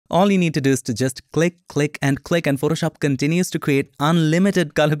All you need to do is to just click, click, and click, and Photoshop continues to create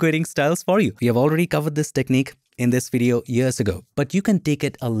unlimited color grading styles for you. We have already covered this technique in this video years ago, but you can take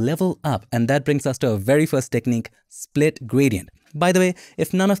it a level up, and that brings us to our very first technique, split gradient. By the way,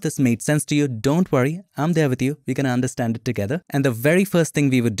 if none of this made sense to you, don't worry, I'm there with you. We can understand it together. And the very first thing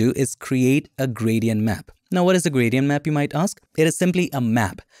we would do is create a gradient map. Now, what is a gradient map, you might ask? It is simply a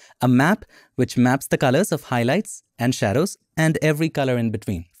map which maps the colors of highlights and shadows and every color in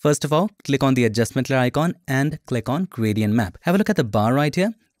between. First of all, click on the adjustment layer icon and click on gradient map. Have a look at the bar right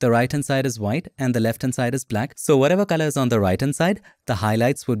here. The right hand side is white and the left hand side is black. So whatever color is on the right hand side, the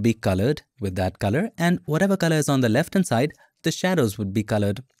highlights would be colored with that color, and whatever color is on the left hand side, the shadows would be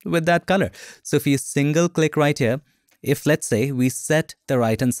colored with that color. So if you single click right here, if let's say we set the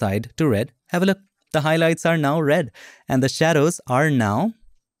right hand side to red, have a look, the highlights are now red and the shadows are now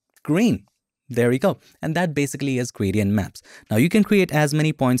green. There we go. And that basically is gradient maps. Now you can create as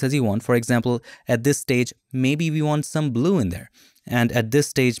many points as you want. For example, at this stage, maybe we want some blue in there. And at this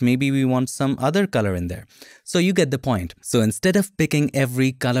stage, maybe we want some other color in there. So you get the point. So instead of picking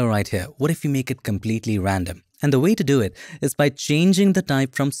every color right here, what if you make it completely random? And the way to do it is by changing the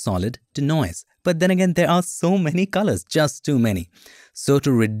type from solid to noise. But then again, there are so many colors, just too many. So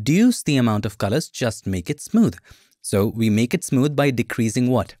to reduce the amount of colors, just make it smooth. So we make it smooth by decreasing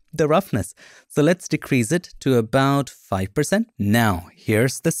what? The roughness. So let's decrease it to about 5%. Now,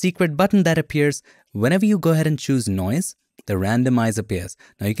 here's the secret button that appears whenever you go ahead and choose noise. The randomize appears.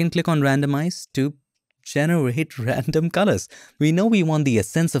 Now you can click on randomize to generate random colors. We know we want the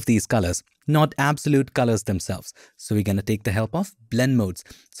essence of these colors, not absolute colors themselves. So we're going to take the help of blend modes.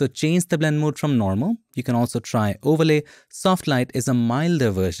 So change the blend mode from normal. You can also try overlay. Soft light is a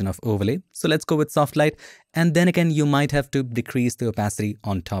milder version of overlay. So let's go with soft light. And then again, you might have to decrease the opacity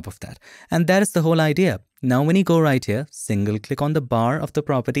on top of that. And that is the whole idea. Now, when you go right here, single click on the bar of the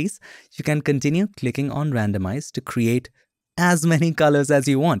properties, you can continue clicking on randomize to create as many colors as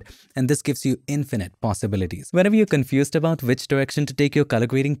you want, and this gives you infinite possibilities. Whenever you're confused about which direction to take your color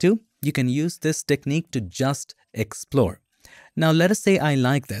grading to, you can use this technique to just explore. Now let us say I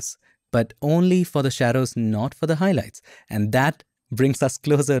like this, but only for the shadows, not for the highlights. And that brings us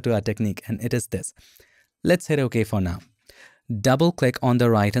closer to our technique, and it is this. Let's hit OK for now. Double click on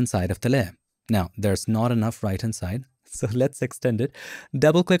the right hand side of the layer. Now there's not enough right hand side, so let's extend it.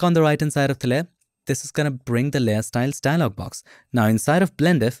 Double click on the right hand side of the layer. This is going to bring the layer styles dialog box. Now inside of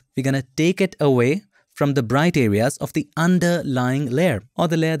blend if, we're going to take it away from the bright areas of the underlying layer or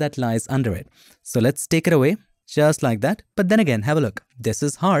the layer that lies under it. So let's take it away just like that. But then again, have a look. This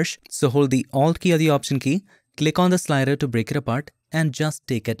is harsh. So hold the Alt key or the Option key, click on the slider to break it apart and just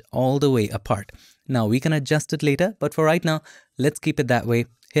take it all the way apart. Now we can adjust it later, but for right now, let's keep it that way.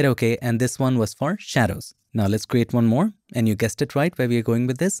 Hit OK, and this one was for shadows. Now let's create one more, and you guessed it right where we are going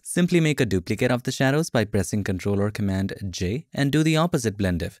with this. Simply make a duplicate of the shadows by pressing Ctrl or Command J and do the opposite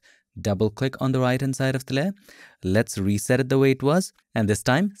blend if. Double click on the right hand side of the layer. Let's reset it the way it was, and this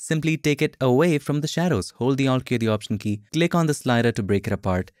time simply take it away from the shadows. Hold the Alt key or the Option key, click on the slider to break it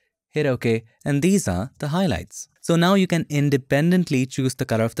apart, hit OK, and these are the highlights. So now you can independently choose the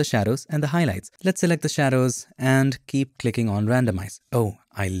color of the shadows and the highlights. Let's select the shadows and keep clicking on randomize. Oh,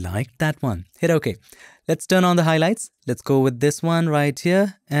 I like that one. Hit OK. Let's turn on the highlights. Let's go with this one right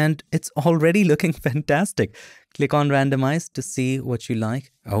here, and it's already looking fantastic. Click on randomize to see what you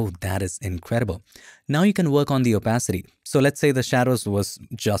like. Oh, that is incredible. Now you can work on the opacity. So let's say the shadows was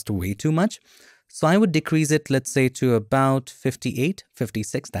just way too much. So I would decrease it, let's say, to about 58,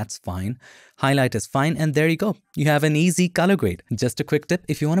 56, that's fine. Highlight is fine, and there you go. You have an easy color grade. Just a quick tip,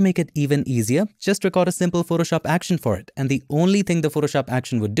 if you want to make it even easier, just record a simple Photoshop action for it. And the only thing the Photoshop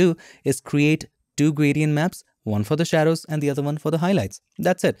action would do is create two gradient maps, one for the shadows and the other one for the highlights.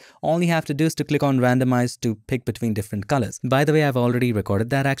 That's it. All you have to do is to click on randomize to pick between different colors. By the way, I've already recorded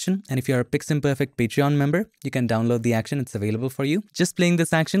that action, and if you're a PiXimperfect Patreon member, you can download the action. It's available for you. Just playing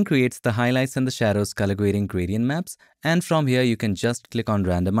this action creates the highlights and the shadows color grading gradient maps, and from here you can just click on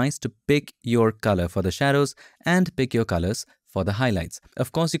randomize to pick your color for the shadows and pick your colors for the highlights.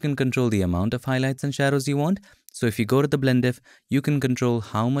 Of course, you can control the amount of highlights and shadows you want. So if you go to the blend if, you can control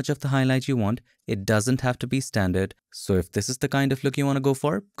how much of the highlight you want. It doesn't have to be standard. So if this is the kind of look you want to go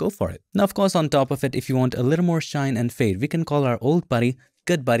for it. Now, of course, on top of it, if you want a little more shine and fade, we can call our old buddy,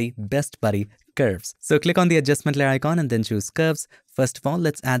 good buddy, best buddy, curves. So click on the adjustment layer icon and then choose curves. First of all,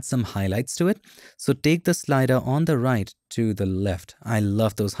 let's add some highlights to it. So take the slider on the right to the left. I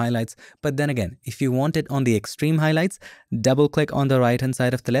love those highlights. But then again, if you want it on the extreme highlights, double click on the right hand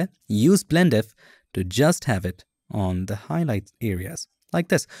side of the layer, use blend if to just have it on the highlight areas like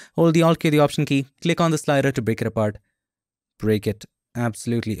this. Hold the Alt key, the Option key, click on the slider to break it apart, break it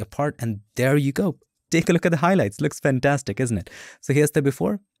absolutely apart, and there you go. Take a look at the highlights. Looks fantastic, isn't it? So here's the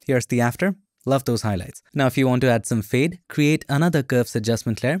before, here's the after. Love those highlights. Now if you want to add some fade, create another curves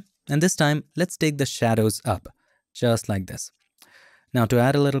adjustment layer, and this time let's take the shadows up, just like this. Now to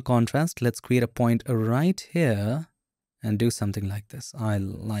add a little contrast, let's create a point right here and do something like this. I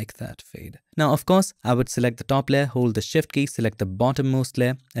like that fade. Now, of course, I would select the top layer, hold the shift key, select the bottommost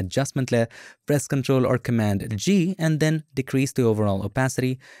layer, adjustment layer, press Ctrl or Command G, and then decrease the overall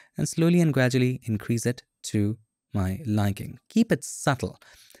opacity and slowly and gradually increase it to my liking. Keep it subtle.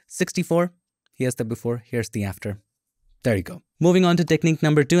 64, here's the before, here's the after. There you go. Moving on to technique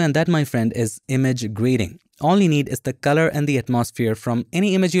number 2, and that, my friend, is image grading. All you need is the color and the atmosphere from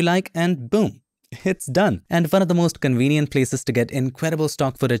any image you like, and boom, it's done. And one of the most convenient places to get incredible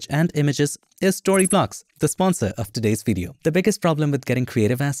stock footage and images is Storyblocks, the sponsor of today's video. The biggest problem with getting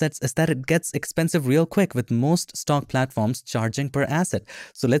creative assets is that it gets expensive real quick, with most stock platforms charging per asset.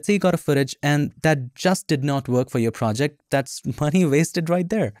 So let's say you got a footage and that just did not work for your project. That's money wasted right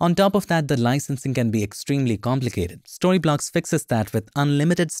there. On top of that, the licensing can be extremely complicated. Storyblocks fixes that with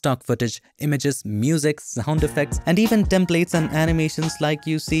unlimited stock footage, images, music, sound effects, and even templates and animations like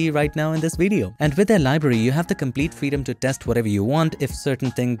you see right now in this video. And with their library, you have the complete freedom to test whatever you want. If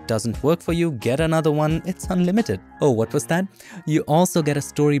certain thing doesn't work for you, get another one. It's unlimited. Oh, what was that? You also get a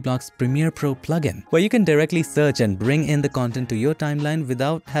Storyblocks Premiere Pro plugin, where you can directly search and bring in the content to your timeline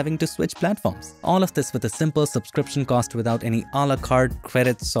without having to switch platforms. All of this with a simple subscription cost without any a la carte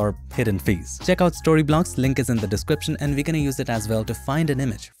credits or hidden fees. Check out Storyblocks, link is in the description, and we're gonna use it as well to find an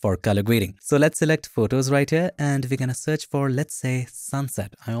image for color grading. So let's select photos right here, and we're gonna search for, let's say,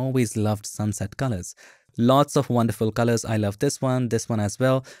 sunset. I always loved sunset colors. Lots of wonderful colors. I love this one as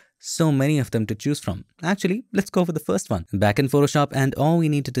well. So many of them to choose from. Actually, let's go for the first one. Back in Photoshop, and all we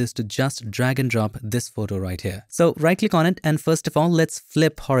need to do is to just drag and drop this photo right here. So right click on it, and first of all, let's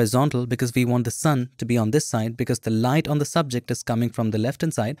flip horizontal because we want the sun to be on this side because the light on the subject is coming from the left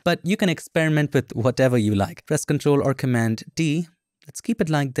hand side, but you can experiment with whatever you like. Press Ctrl or Command D. Let's keep it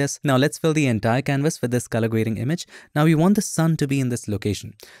like this. Now let's fill the entire canvas with this color grading image. Now we want the sun to be in this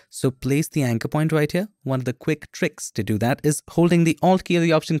location. So place the anchor point right here. One of the quick tricks to do that is holding the Alt key or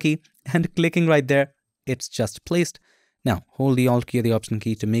the Option key and clicking right there. It's just placed. Now hold the Alt key or the Option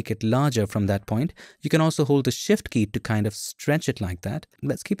key to make it larger from that point. You can also hold the Shift key to kind of stretch it like that.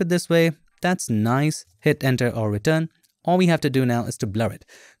 Let's keep it this way. That's nice. Hit Enter or Return. All we have to do now is to blur it.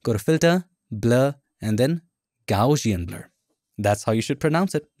 Go to Filter, Blur, and then Gaussian Blur. That's how you should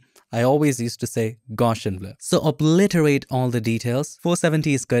pronounce it. I always used to say Gaussian blur. So obliterate all the details.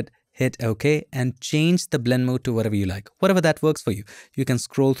 470 is good. Hit OK and change the blend mode to whatever you like. Whatever that works for you. You can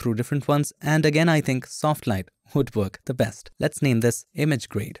scroll through different ones. And again, I think soft light would work the best. Let's name this image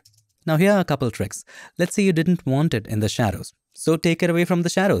grade. Now here are a couple tricks. Let's say you didn't want it in the shadows. So take it away from the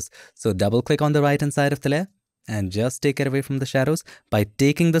shadows. So double click on the right hand side of the layer and just take it away from the shadows by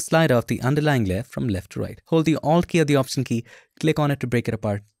taking the slider of the underlying layer from left to right. Hold the Alt key or the Option key, click on it to break it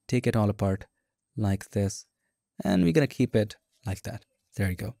apart, take it all apart like this, and we're gonna keep it like that.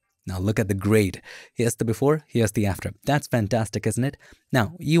 There you go. Now look at the grade. Here's the before, here's the after. That's fantastic, isn't it?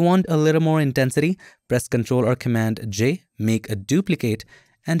 Now, you want a little more intensity, press Ctrl or Command J, make a duplicate,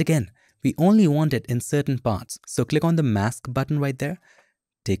 and again, we only want it in certain parts. So click on the mask button right there,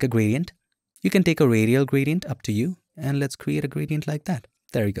 take a gradient. You can take a radial gradient, up to you, and let's create a gradient like that.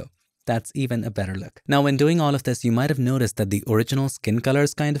 There you go. That's even a better look. Now, when doing all of this, you might have noticed that the original skin color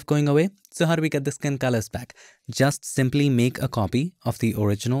is kind of going away. So how do we get the skin colors back? Just simply make a copy of the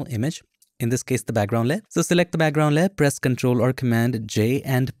original image, in this case, the background layer. So select the background layer, press Ctrl or Command J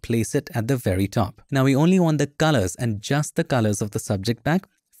and place it at the very top. Now we only want the colors and just the colors of the subject back.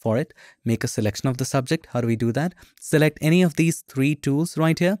 For it, make a selection of the subject. How do we do that? Select any of these three tools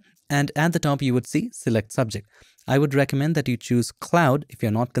right here. And at the top, you would see Select Subject. I would recommend that you choose Cloud if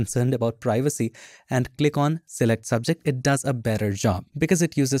you're not concerned about privacy and click on Select Subject. It does a better job because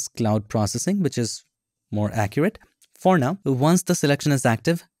it uses cloud processing, which is more accurate. For now, once the selection is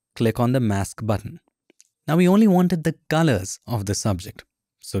active, click on the Mask button. Now we only wanted the colors of the subject.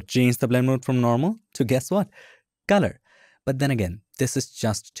 So change the blend mode from normal to guess what? Color. But then again, this is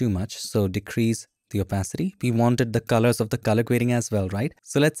just too much. So decrease the opacity. We wanted the colors of the color grading as well, right?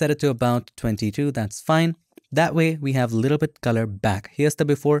 So let's set it to about 22. That's fine. That way we have a little bit color back. Here's the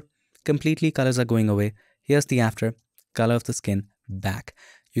before, completely colors are going away. Here's the after, color of the skin back.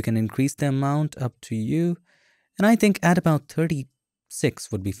 You can increase the amount up to you. And I think at about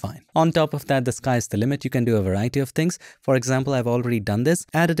 36 would be fine. On top of that, the sky is the limit. You can do a variety of things. For example, I've already done this.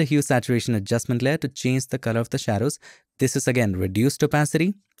 Added a hue saturation adjustment layer to change the color of the shadows. This is again reduced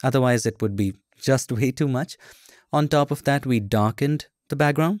opacity. Otherwise, it would be just way too much. On top of that, we darkened the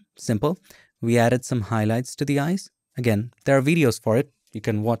background. Simple. We added some highlights to the eyes. Again, there are videos for it. You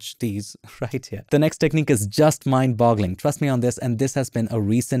can watch these right here. The next technique is just mind-boggling. Trust me on this, and this has been a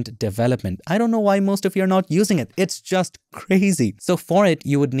recent development. I don't know why most of you are not using it. It's just crazy. So for it,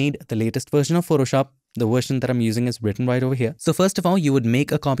 you would need the latest version of Photoshop. The version that I'm using is written right over here. So first of all, you would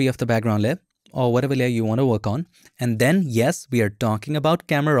make a copy of the background layer or whatever layer you want to work on. And then, yes, we are talking about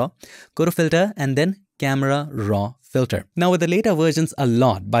Camera Raw. Go to Filter and then Camera Raw Filter. Now with the later versions, a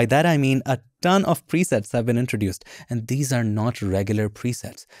lot. By that I mean a ton of presets have been introduced, and these are not regular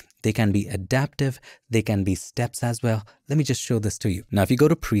presets. They can be adaptive, they can be steps as well. Let me just show this to you. Now if you go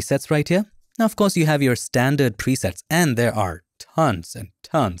to presets right here, now of course you have your standard presets, and there are tons and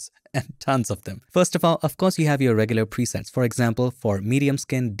tons and tons of them. First of all, of course, you have your regular presets. For example, for medium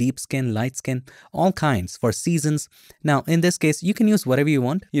skin, deep skin, light skin, all kinds, for seasons. Now, in this case, you can use whatever you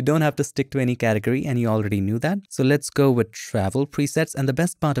want. You don't have to stick to any category, and you already knew that. So let's go with travel presets. And the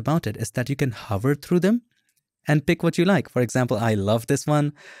best part about it is that you can hover through them and pick what you like. For example, I love this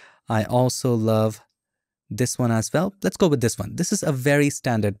one. I also love this one as well. Let's go with this one. This is a very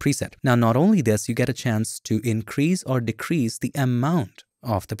standard preset. Now, not only this, you get a chance to increase or decrease the amount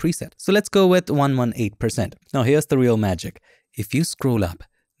of the preset. So let's go with 118%. Now here's the real magic. If you scroll up,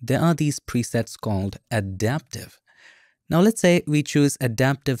 there are these presets called adaptive. Now let's say we choose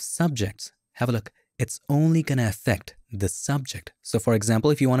adaptive subjects. Have a look. It's only gonna affect the subject. So for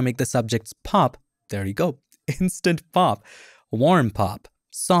example, if you want to make the subjects pop, there you go. Instant pop, warm pop,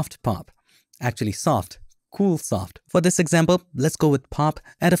 soft pop. Actually soft, cool soft. For this example, let's go with pop.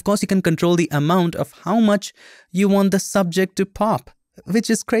 And of course you can control the amount of how much you want the subject to pop, which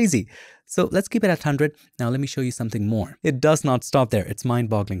is crazy. So let's keep it at 100. Now let me show you something more. It does not stop there. It's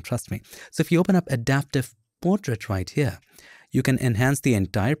mind-boggling, trust me. So if you open up adaptive portrait right here, you can enhance the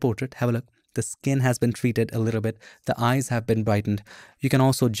entire portrait. Have a look. The skin has been treated a little bit. The eyes have been brightened. You can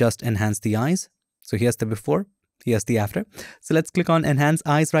also just enhance the eyes. So here's the before, here's the after. So let's click on enhance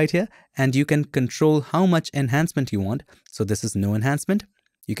eyes right here, and you can control how much enhancement you want. So this is no enhancement.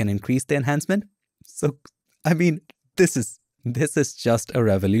 You can increase the enhancement. So, I mean, this is just a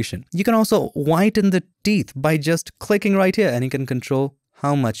revolution. You can also whiten the teeth by just clicking right here, and you can control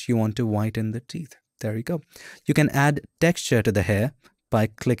how much you want to whiten the teeth. There you go. You can add texture to the hair by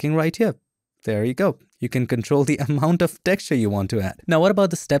clicking right here. There you go. You can control the amount of texture you want to add. Now, what about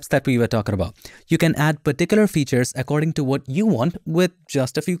the steps that we were talking about? You can add particular features according to what you want with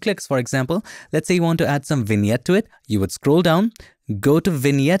just a few clicks. For example, let's say you want to add some vignette to it. You would scroll down, go to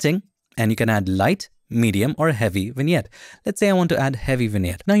vignetting, and you can add light, medium, or heavy vignette. Let's say I want to add heavy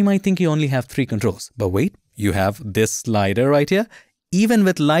vignette. Now you might think you only have 3 controls, but wait, you have this slider right here. Even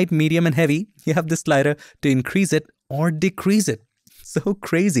with light, medium, and heavy, you have this slider to increase it or decrease it. So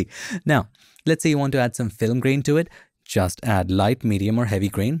crazy. Now, let's say you want to add some film grain to it. Just add light, medium, or heavy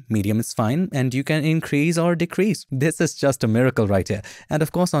grain. Medium is fine, and you can increase or decrease. This is just a miracle right here. And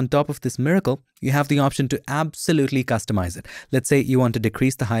of course, on top of this miracle, you have the option to absolutely customize it. Let's say you want to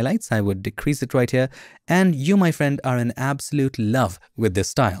decrease the highlights. I would decrease it right here. And you, my friend, are in absolute love with this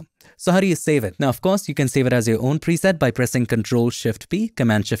style. So how do you save it? Now, of course, you can save it as your own preset by pressing Ctrl-Shift-P,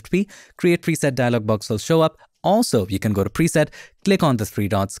 Command-Shift-P. Create Preset dialog box will show up. Also, you can go to Preset, click on the 3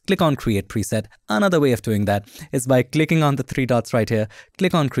 dots, click on Create Preset. Another way of doing that is by clicking on the 3 dots right here,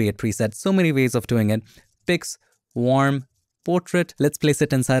 click on Create Preset. So many ways of doing it. Pix, Warm, Portrait. Let's place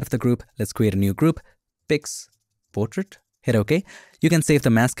it inside of the group. Let's create a new group. Pix, Portrait. Hit OK. You can save the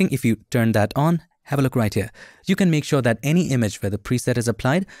masking if you turn that on. Have a look right here. You can make sure that any image where the preset is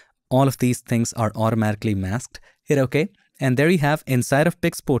applied, all of these things are automatically masked. Hit OK. And there you have, inside of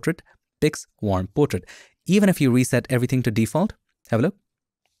Pix Portrait, Pix Warm Portrait. Even if you reset everything to default, have a look,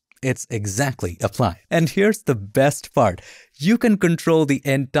 it's exactly applied. And here's the best part. You can control the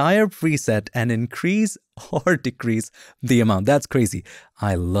entire preset and increase or decrease the amount. That's crazy.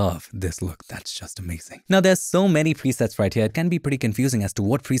 I love this look. That's just amazing. Now, there's so many presets right here. It can be pretty confusing as to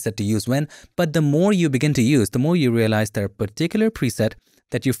what preset to use when, but the more you begin to use, the more you realize there are particular preset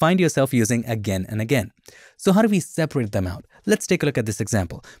that you find yourself using again and again. So how do we separate them out? Let's take a look at this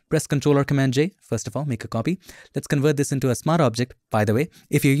example. Press Ctrl or Command J. First of all, make a copy. Let's convert this into a smart object. By the way,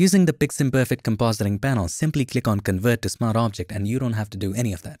 if you're using the PiXimperfect compositing panel, simply click on Convert to Smart Object and you don't have to do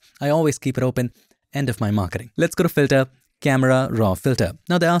any of that. I always keep it open. End of my marketing. Let's go to Filter, Camera Raw Filter.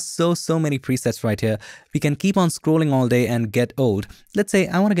 Now there are so many presets right here. We can keep on scrolling all day and get old. Let's say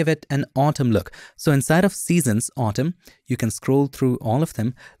I want to give it an autumn look. So inside of Seasons, Autumn, you can scroll through all of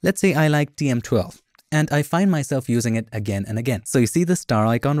them. Let's say I like TM12 and I find myself using it again and again. So you see the star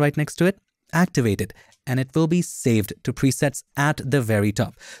icon right next to it? Activate it and it will be saved to presets at the very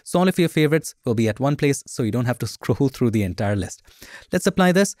top. So all of your favorites will be at one place, so you don't have to scroll through the entire list. Let's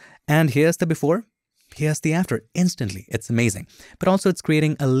apply this, and here's the before. Here's the after instantly. It's amazing. But also it's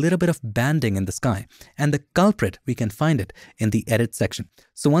creating a little bit of banding in the sky. And the culprit, we can find it in the edit section.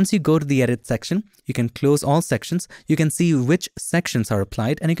 So once you go to the edit section, you can close all sections. You can see which sections are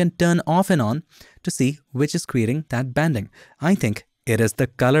applied, and you can turn off and on to see which is creating that banding. I think it is the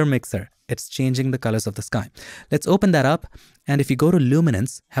color mixer. It's changing the colors of the sky. Let's open that up. And if you go to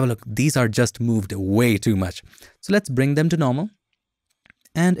luminance, have a look. These are just moved way too much. So let's bring them to normal.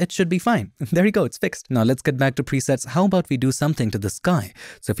 And it should be fine. There you go, it's fixed. Now let's get back to presets. How about we do something to the sky?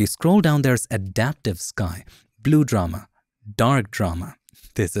 So if you scroll down, there's adaptive sky, blue drama, dark drama.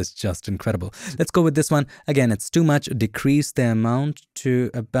 This is just incredible. Let's go with this one. Again, it's too much. Decrease the amount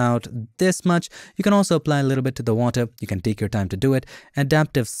to about this much. You can also apply a little bit to the water. You can take your time to do it.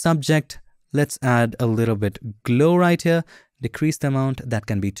 Adaptive subject. Let's add a little bit glow right here. Decrease the amount. That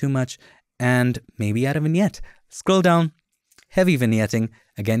can be too much. And maybe add a vignette. Scroll down. Heavy vignetting.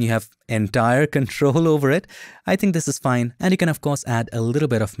 Again, you have entire control over it. I think this is fine. And you can, of course, add a little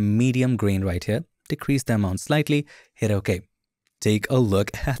bit of medium grain right here. Decrease the amount slightly. Hit OK. Take a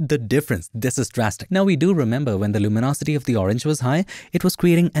look at the difference. This is drastic. Now, we do remember when the luminosity of the orange was high, it was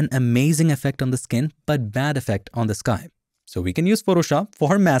creating an amazing effect on the skin, but bad effect on the sky. So we can use Photoshop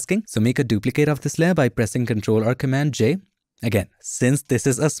for masking. So make a duplicate of this layer by pressing Ctrl or Command J. Again, since this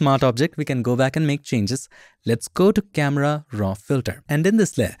is a smart object, we can go back and make changes. Let's go to Camera Raw Filter. And in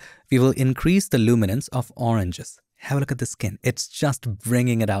this layer, we will increase the luminance of oranges. Have a look at the skin. It's just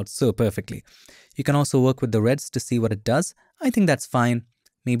bringing it out so perfectly. You can also work with the reds to see what it does. I think that's fine.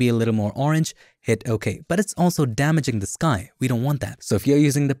 Maybe a little more orange. Hit OK. But it's also damaging the sky. We don't want that. So if you're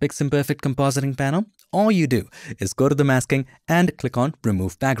using the PiXimperfect compositing panel, all you do is go to the masking and click on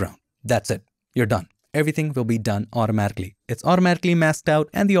Remove Background. That's it. You're done. Everything will be done automatically. It's automatically masked out,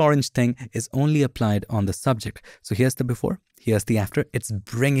 and the orange thing is only applied on the subject. So here's the before, here's the after. It's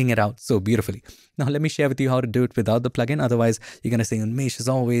bringing it out so beautifully. Now let me share with you how to do it without the plugin. Otherwise, you're going to say, Unmesh is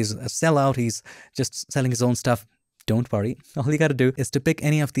always a sellout. He's just selling his own stuff. Don't worry. All you got to do is to pick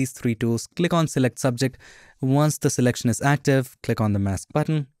any of these three tools, click on Select Subject. Once the selection is active, click on the mask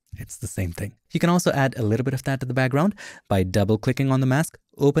button. It's the same thing. You can also add a little bit of that to the background by double clicking on the mask,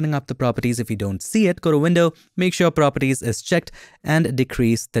 opening up the properties. If you don't see it, go to Window, make sure Properties is checked, and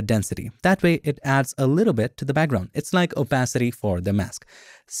decrease the density. That way it adds a little bit to the background. It's like opacity for the mask.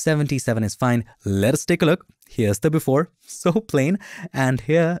 77 is fine. Let us take a look. Here's the before, so plain, and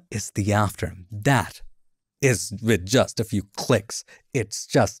here is the after. That is with just a few clicks. It's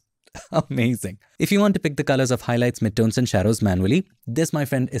just amazing. If you want to pick the colors of highlights, midtones, and shadows manually, this, my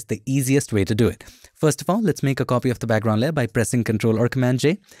friend, is the easiest way to do it. First of all, let's make a copy of the background layer by pressing Ctrl or Command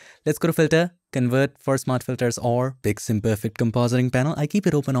J. Let's go to Filter, Convert for Smart Filters or PiXimperfect Compositing Panel. I keep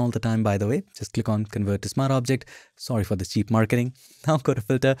it open all the time, by the way. Just click on Convert to Smart Object. Sorry for the cheap marketing. Now go to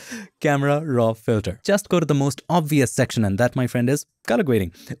Filter, Camera Raw Filter. Just go to the most obvious section, and that, my friend, is color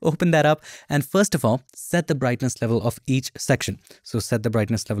grading. Open that up, and first of all, set the brightness level of each section. So set the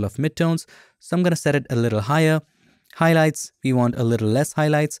brightness level of midtones. So I'm going to set it a little higher. Highlights, we want a little less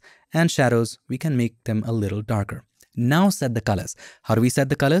highlights, and shadows, we can make them a little darker. Now set the colors. How do we set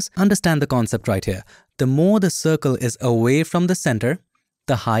the colors? Understand the concept right here. The more the circle is away from the center,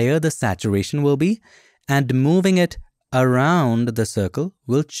 the higher the saturation will be, and moving it around the circle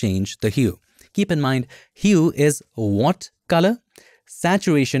will change the hue. Keep in mind, hue is what color?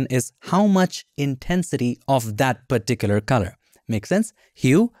 Saturation is how much intensity of that particular color. Make sense?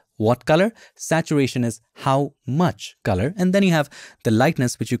 Hue, what color? Saturation is how much color. And then you have the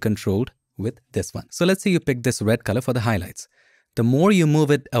lightness, which you controlled with this one. So let's say you pick this red color for the highlights. The more you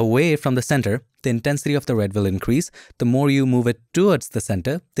move it away from the center, the intensity of the red will increase. The more you move it towards the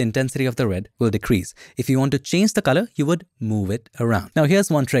center, the intensity of the red will decrease. If you want to change the color, you would move it around. Now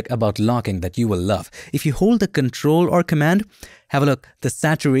here's one trick about locking that you will love. If you hold the Control or Command, have a look, the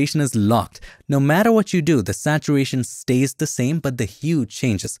saturation is locked. No matter what you do, the saturation stays the same, but the hue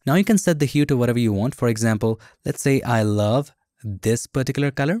changes. Now you can set the hue to whatever you want. For example, let's say I love this particular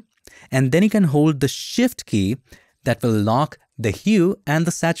color, and then you can hold the Shift key that will lock the hue, and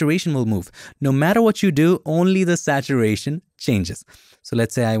the saturation will move. No matter what you do, only the saturation changes. So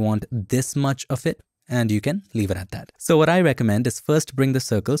let's say I want this much of it, and you can leave it at that. So what I recommend is first bring the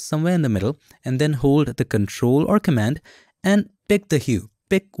circle somewhere in the middle, and then hold the Control or Command and pick the hue.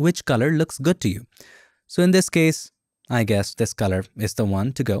 Pick which color looks good to you. So in this case, I guess this color is the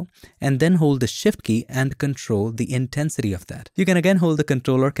one to go, and then hold the Shift key and control the intensity of that. You can again hold the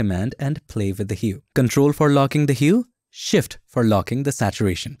Control or Command and play with the hue. Control for locking the hue, Shift for locking the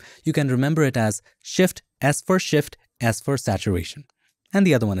saturation. You can remember it as Shift, S for shift, S for saturation. And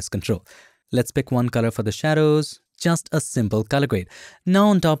the other one is Control. Let's pick one color for the shadows. Just a simple color grade. Now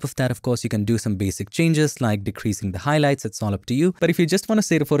on top of that, of course, you can do some basic changes like decreasing the highlights. It's all up to you. But if you just want to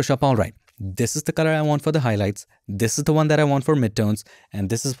say to Photoshop, all right, this is the color I want for the highlights, this is the one that I want for midtones, and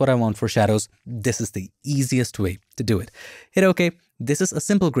this is what I want for shadows, this is the easiest way to do it. Hit OK. This is a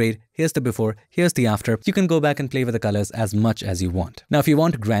simple grade. Here's the before, here's the after. You can go back and play with the colors as much as you want. Now, if you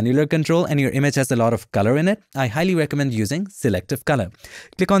want granular control and your image has a lot of color in it, I highly recommend using selective color.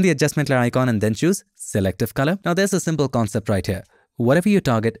 Click on the adjustment layer icon and then choose selective color. Now, there's a simple concept right here. Whatever you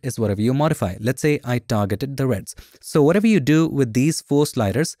target is whatever you modify. Let's say I targeted the reds. So whatever you do with these 4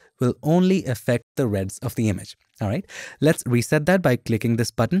 sliders will only affect the reds of the image. All right, let's reset that by clicking this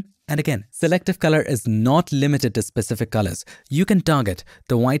button. And again, selective color is not limited to specific colors. You can target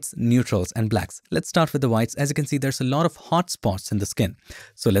the whites, neutrals, and blacks. Let's start with the whites. As you can see, there's a lot of hot spots in the skin.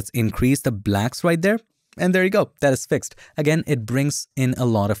 So let's increase the blacks right there. And there you go. That is fixed. Again, it brings in a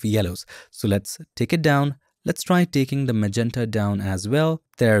lot of yellows. So let's take it down. Let's try taking the magenta down as well.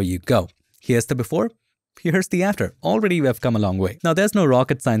 There you go. Here's the before. Here's the after. Already we have come a long way. Now there's no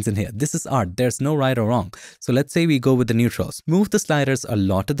rocket science in here. This is art. There's no right or wrong. So let's say we go with the neutrals. Move the sliders a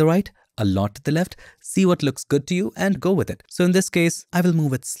lot to the right, a lot to the left. See what looks good to you and go with it. So in this case, I will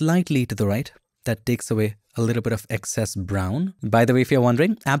move it slightly to the right. That takes away a little bit of excess brown. By the way, if you're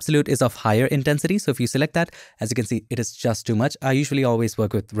wondering, absolute is of higher intensity. So if you select that, as you can see, it is just too much. I usually always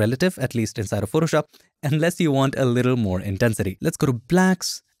work with relative, at least inside of Photoshop, unless you want a little more intensity. Let's go to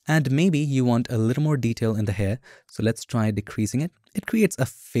blacks. And maybe you want a little more detail in the hair. So let's try decreasing it. It creates a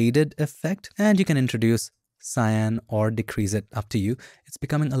faded effect, and you can introduce cyan or decrease it, up to you. It's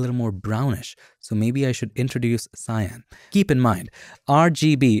becoming a little more brownish. So maybe I should introduce cyan. Keep in mind,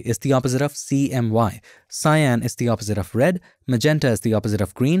 RGB is the opposite of CMY. Cyan is the opposite of red, magenta is the opposite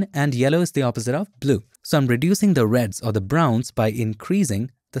of green, and yellow is the opposite of blue. So I'm reducing the reds or the browns by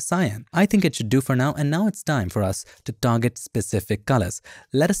increasing the cyan. I think it should do for now, and now it's time for us to target specific colors.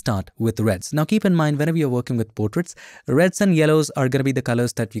 Let us start with reds. Now keep in mind, whenever you're working with portraits, reds and yellows are going to be the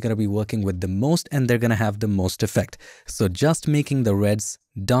colors that you're going to be working with the most, and they're going to have the most effect. So just making the reds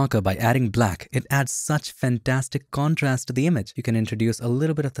darker by adding black, it adds such fantastic contrast to the image. You can introduce a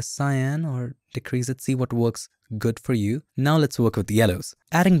little bit of the cyan or decrease it, see what works good for you. Now let's work with the yellows.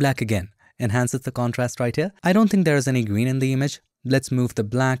 Adding black again enhances the contrast right here. I don't think there is any green in the image. Let's move the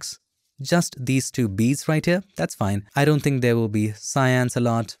blacks, just these 2 beads right here. That's fine. I don't think there will be cyans a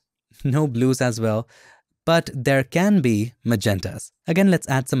lot, no blues as well, but there can be magentas. Again, let's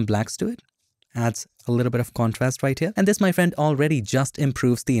add some blacks to it. Adds a little bit of contrast right here. And this, my friend, already just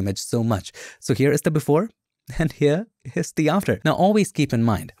improves the image so much. So here is the before and here is the after. Now always keep in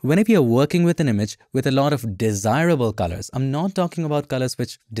mind, whenever you're working with an image with a lot of desirable colors, I'm not talking about colors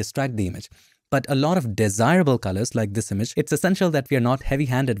which distract the image, but a lot of desirable colors like this image, it's essential that we are not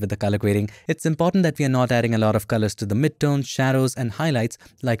heavy-handed with the color grading. It's important that we are not adding a lot of colors to the midtones, shadows, and highlights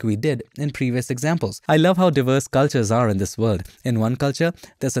like we did in previous examples. I love how diverse cultures are in this world. In one culture,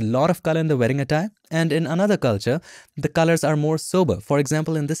 there's a lot of color in the wedding attire, and in another culture, the colors are more sober. For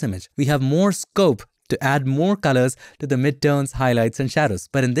example, in this image, we have more scope to add more colors to the midtones, highlights, and shadows.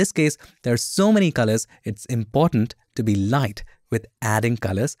 But in this case, there are so many colors, it's important to be light with adding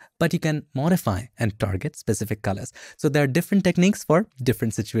colors, but you can modify and target specific colors. So there are different techniques for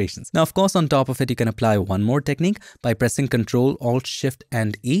different situations. Now, of course, on top of it, you can apply one more technique by pressing Ctrl, Alt, Shift,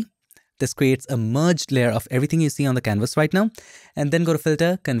 and E. This creates a merged layer of everything you see on the canvas right now. And then go to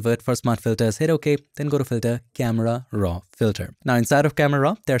Filter, Convert for Smart Filters, hit OK, then go to Filter, Camera Raw Filter. Now inside of Camera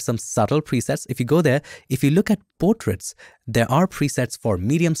Raw, there are some subtle presets. If you go there, if you look at portraits, there are presets for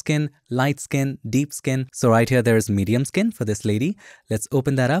medium skin, light skin, deep skin. So right here, there is medium skin for this lady. Let's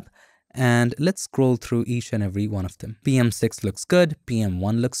open that up. And let's scroll through each and every one of them. PM6 looks good,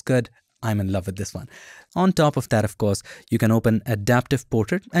 PM1 looks good. I'm in love with this one. On top of that, of course, you can open Adaptive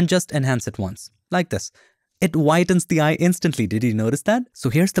Portrait and just enhance it once, like this. It whitens the eye instantly. Did you notice that?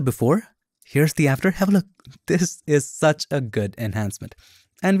 So here's the before, here's the after. Have a look. This is such a good enhancement.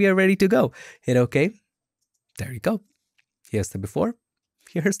 And we are ready to go. Hit OK. There you go. Here's the before.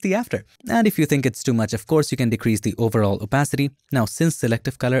 Here's the after. And if you think it's too much, of course, you can decrease the overall opacity. Now, since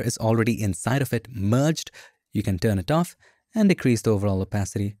selective color is already inside of it, merged, you can turn it off and decrease the overall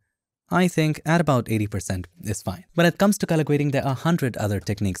opacity. I think at about 80% is fine. When it comes to color grading, there are 100 other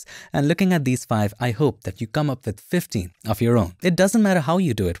techniques. And looking at these 5, I hope that you come up with 15 of your own. It doesn't matter how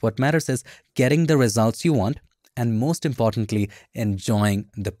you do it. What matters is getting the results you want and most importantly, enjoying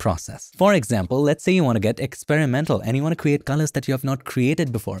the process. For example, let's say you want to get experimental and you want to create colors that you have not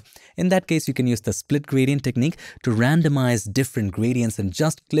created before. In that case, you can use the split gradient technique to randomize different gradients and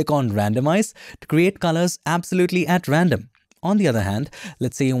just click on randomize to create colors absolutely at random. On the other hand,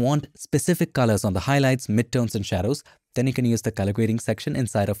 let's say you want specific colors on the highlights, midtones, and shadows, then you can use the color grading section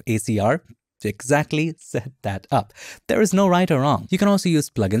inside of ACR to exactly set that up. There is no right or wrong. You can also use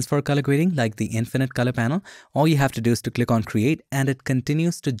plugins for color grading like the infinite color panel. All you have to do is to click on create and it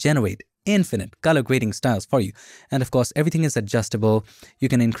continues to generate infinite color grading styles for you. And of course, everything is adjustable. You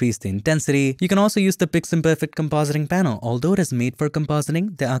can increase the intensity. You can also use the PiXimperfect compositing panel. Although it is made for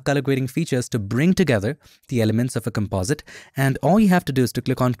compositing, there are color grading features to bring together the elements of a composite. And all you have to do is to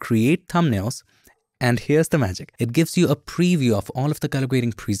click on create thumbnails. And here's the magic. It gives you a preview of all of the color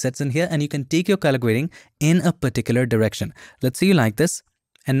grading presets in here, and you can take your color grading in a particular direction. Let's say you like this,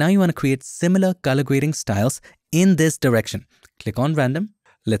 and now you want to create similar color grading styles in this direction. Click on random.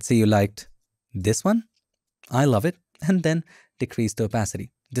 Let's say you liked this one. I love it. And then decrease the opacity.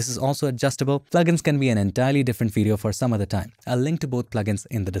 This is also adjustable. Plugins can be an entirely different video for some other time. I'll link to both plugins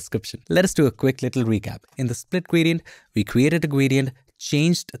in the description. Let us do a quick little recap. In the split gradient, we created a gradient,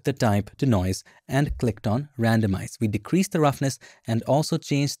 changed the type to noise, and clicked on randomize. We decreased the roughness and also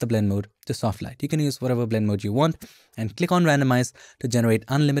changed the blend mode to soft light. You can use whatever blend mode you want and click on randomize to generate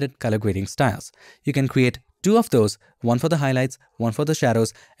unlimited color grading styles. You can create 2 of those, one for the highlights, one for the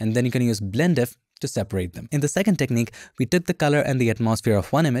shadows, and then you can use blend diff to separate them. In the second technique, we took the color and the atmosphere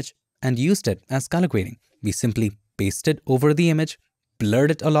of one image and used it as color grading. We simply pasted over the image, blurred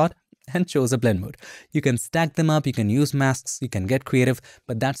it a lot, and chose a blend mode. You can stack them up, you can use masks, you can get creative,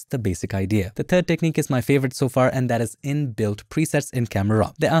 but that's the basic idea. The third technique is my favorite so far, and that is inbuilt presets in Camera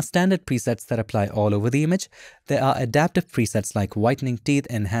Raw. There are standard presets that apply all over the image. There are adaptive presets like whitening teeth,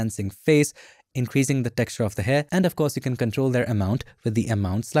 enhancing face, increasing the texture of the hair, and of course you can control their amount with the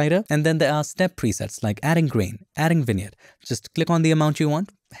amount slider. And then there are step presets like adding grain, adding vignette. Just click on the amount you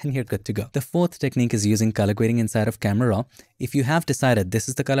want and you're good to go. The fourth technique is using color grading inside of Camera Raw. If you have decided this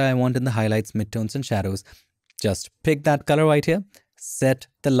is the color I want in the highlights, midtones, and shadows, just pick that color right here, set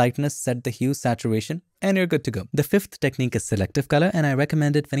the lightness, set the hue, saturation, and you're good to go. The fifth technique is selective color, and I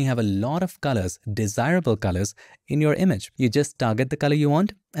recommend it when you have a lot of colors, desirable colors in your image. You just target the color you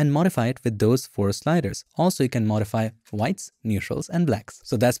want and modify it with those 4 sliders. Also, you can modify whites, neutrals, and blacks.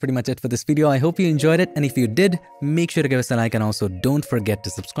 So that's pretty much it for this video. I hope you enjoyed it, and if you did, make sure to give us a like, and also don't forget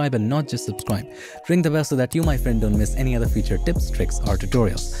to subscribe, and not just subscribe. Ring the bell so that you, my friend, don't miss any other future tips, tricks, or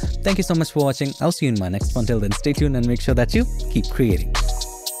tutorials. Thank you so much for watching. I'll see you in my next one. Till then, stay tuned and make sure that you keep creating.